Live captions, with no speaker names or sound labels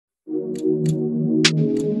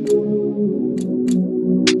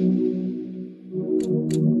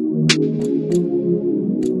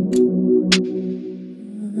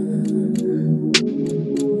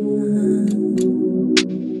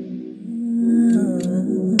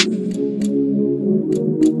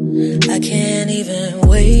I can't even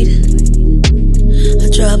wait. I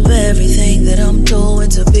drop everything that I'm doing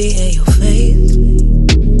to be in your face.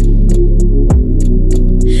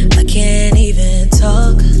 I can't even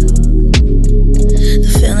talk. The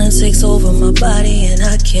feeling takes over my body and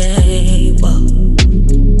I can't walk.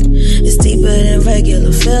 It's deeper than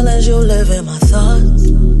regular feelings, you live in my thoughts.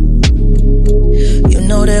 You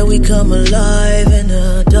know that we come alive in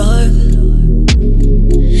the dark.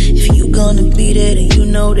 If you gonna be there, then you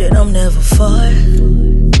know that I'm never far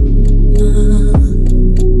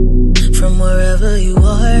from wherever you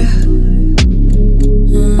are.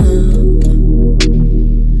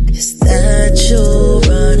 Is that you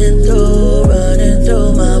running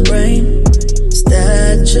through my brain? Is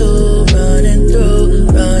that you running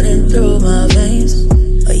through my veins?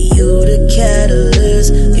 Are you the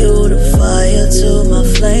catalyst? You the fire to my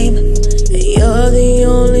flame? And you're the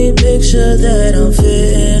only picture that I'm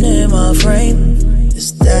fitting in my frame.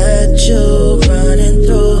 Is that you running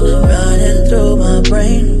through my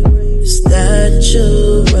brain? Is that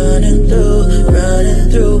you running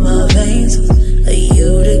through my veins? Are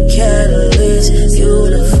you the catalyst? You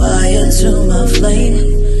the fire to my flame?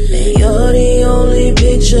 And you're the only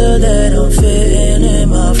picture that I'm fitting in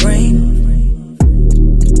my frame.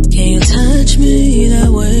 Can you touch me that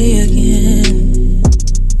way again?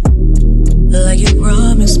 Like you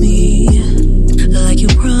promised me, like you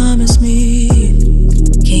promised me.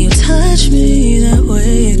 Can you touch me that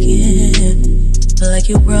way again? Like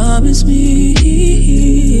you promised me.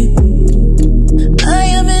 I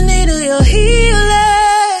am in need of your healing.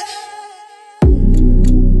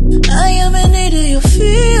 I am in need of your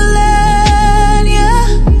feeling, yeah.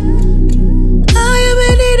 I am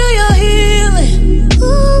in need of your healing.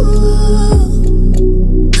 Ooh.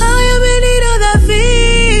 I am in need of that feeling.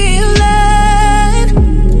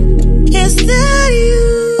 Is that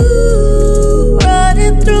you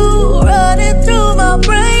running through my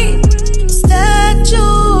brain? Is that you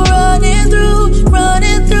running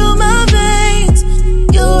through my veins?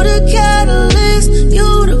 You the catalyst, you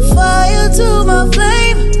the fire to my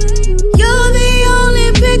flame. You're the only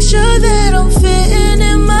picture that I'm fitting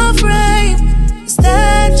in my frame. Is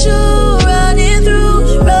that you running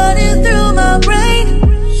through my brain?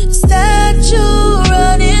 Is that you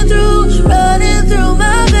running through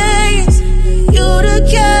my veins? You the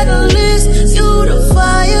catalyst, you the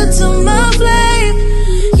fire to my flame.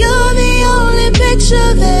 You're the only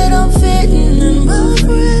picture that I'm fitting in my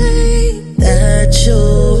frame. That you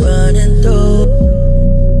running through.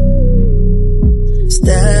 Is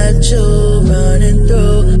that you running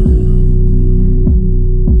through?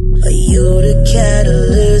 Are you the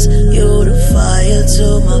catalyst? You the fire to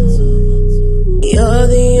my. You're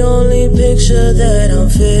the only picture that I'm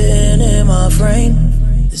fitting in my frame.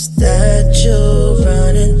 Is that you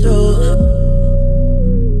running through?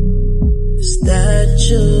 Is that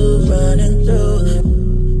you running through?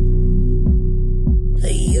 Are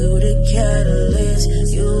you the catalyst?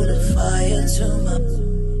 You the fire to my.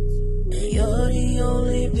 You're the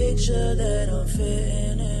only picture that I'm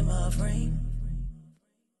fitting in.